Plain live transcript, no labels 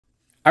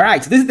All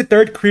right, so this is the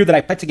third crew that I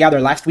put together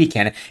last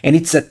weekend, and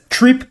it's a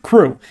trip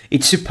crew.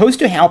 It's supposed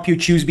to help you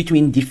choose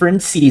between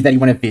different cities that you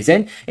want to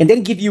visit, and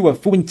then give you a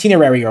full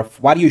itinerary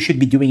of what you should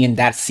be doing in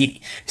that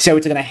city. So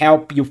it's going to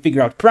help you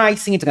figure out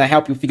pricing, it's going to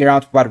help you figure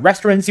out what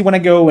restaurants you want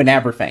to go, and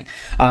everything.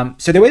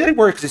 So the way that it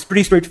works is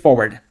pretty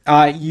straightforward.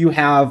 You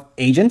have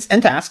agents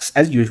and tasks,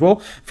 as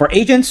usual. For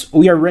agents,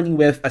 we are running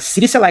with a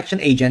city selection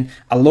agent,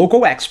 a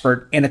local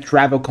expert, and a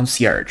travel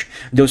concierge.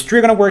 Those three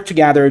are going to work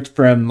together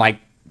from like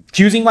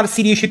choosing what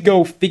city you should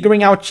go,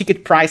 figuring out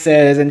ticket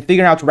prices, and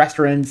figuring out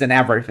restaurants and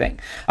everything.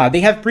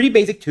 They have pretty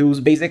basic tools,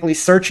 basically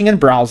searching and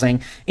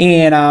browsing,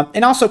 and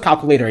also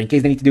calculator in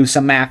case they need to do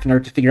some math in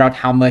order to figure out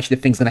how much the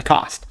thing's going to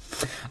cost.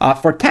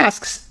 For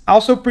tasks,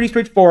 also pretty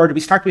straightforward.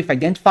 We start with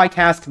identify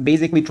task,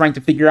 basically trying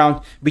to figure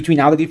out between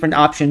all the different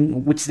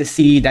options, which is the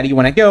city that you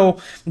want to go,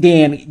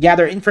 then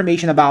gather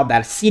information about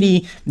that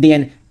city,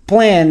 then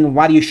plan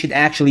what you should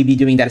actually be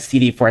doing that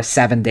city for a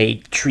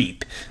 7-day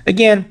trip.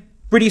 Again,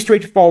 pretty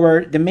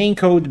straightforward. The main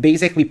code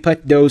basically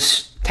put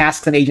those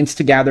tasks and agents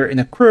together in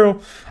a crew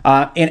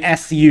and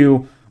asks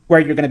you where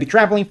you're going to be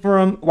traveling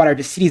from, what are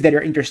the cities that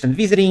you're interested in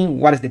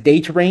visiting, what is the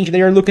date range that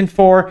you're looking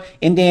for,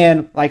 and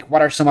then like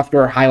what are some of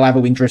your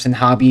high-level interests and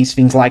hobbies,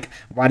 things like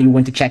what do you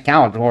want to check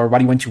out or what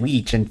do you want to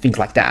eat and things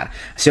like that.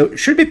 So it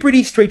should be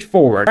pretty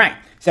straightforward. All right.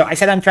 So I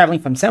said I'm traveling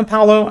from Sao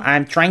Paulo.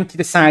 I'm trying to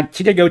decide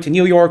to either go to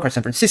New York or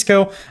San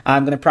Francisco.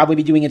 I'm going to probably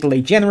be doing it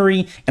late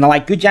January. And I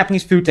like good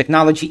Japanese food,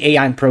 technology,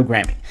 AI, and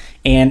programming.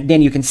 And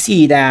then you can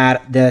see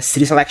that the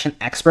city selection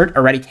expert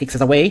already takes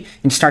us away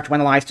and start to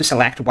analyze to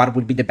select what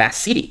would be the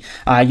best city.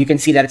 You can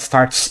see that it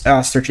starts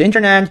searching the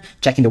internet,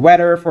 checking the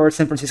weather for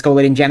San Francisco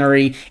late in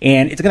January.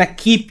 And it's going to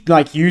keep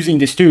like using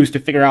these tools to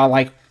figure out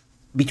like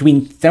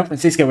between San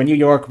Francisco and New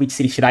York, which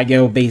city should I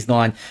go based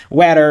on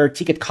weather,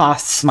 ticket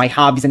costs, my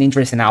hobbies and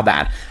interests, and all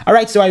that. All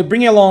right, so I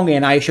bring you along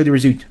and I show the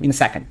result in a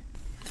second.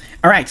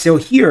 All right, so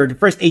here, the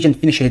first agent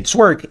finished its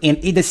work, and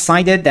it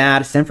decided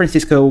that San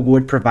Francisco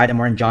would provide a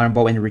more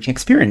enjoyable and enriching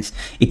experience.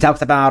 It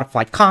talks about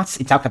flight costs,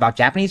 it talks about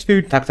Japanese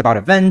food, it talks about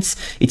events,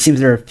 it seems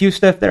there are a few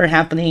stuff that are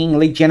happening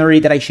late January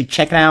that I should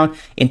check out,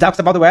 and talks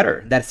about the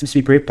weather. That seems to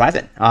be pretty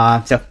pleasant.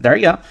 So there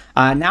you go.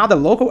 Now the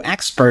local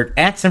expert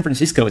at San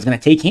Francisco is going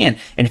to take in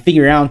and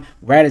figure out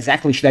where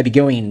exactly should I be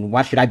going and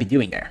what should I be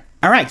doing there.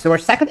 All right, so our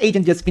second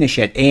agent just finished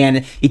it,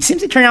 and it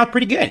seems to turn out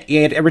pretty good.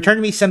 It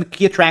returned me some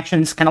key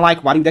attractions, kind of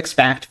like what you'd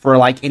expect for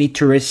like any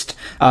tourist,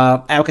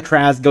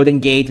 Alcatraz, Golden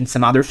Gate, and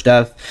some other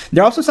stuff.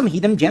 There are also some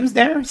hidden gems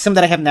there, some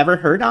that I have never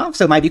heard of,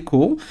 so it might be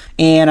cool.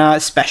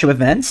 And special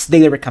events,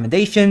 daily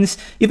recommendations,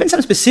 even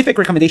some specific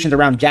recommendations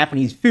around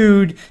Japanese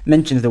food,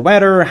 mentions the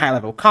weather,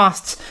 high-level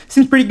costs.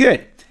 Seems pretty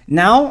good.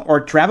 Now,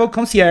 our travel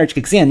concierge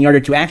kicks in order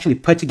to actually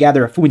put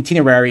together a full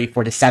itinerary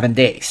for the 7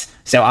 days.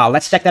 So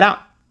let's check that out.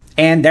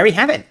 And there we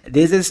have it.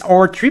 This is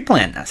our trip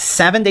plan, a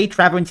 7-day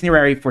travel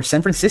itinerary for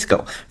San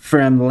Francisco.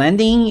 From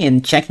landing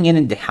and checking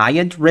in the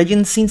Hyatt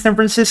Regency in San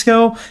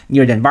Francisco,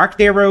 near the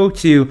Embarcadero,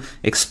 to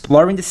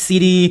exploring the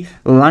city,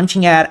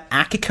 lunching at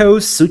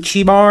Akiko's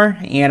Sushi Bar,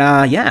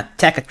 and yeah,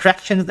 tech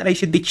attractions that I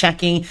should be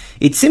checking.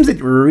 It seems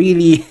it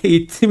really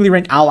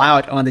went all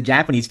out on the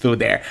Japanese food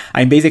there.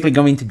 I'm basically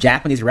going to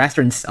Japanese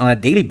restaurants on a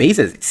daily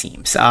basis, it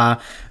seems.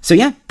 So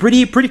yeah,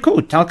 pretty cool.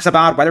 It talks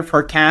about weather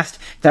forecast,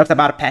 talks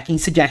about packing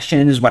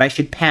suggestions, what I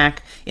should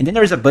pack, and then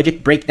there's a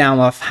budget breakdown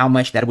of how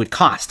much that would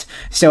cost.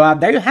 So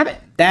there you have it.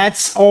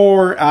 That's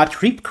our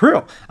trip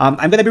crew. I'm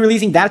going to be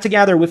releasing that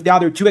together with the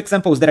other 2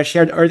 examples that I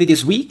shared early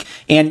this week,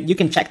 and you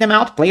can check them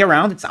out, play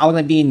around. It's all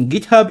going to be in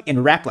GitHub and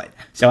Replit.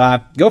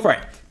 So go for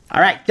it.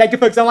 All right, thank you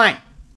folks online.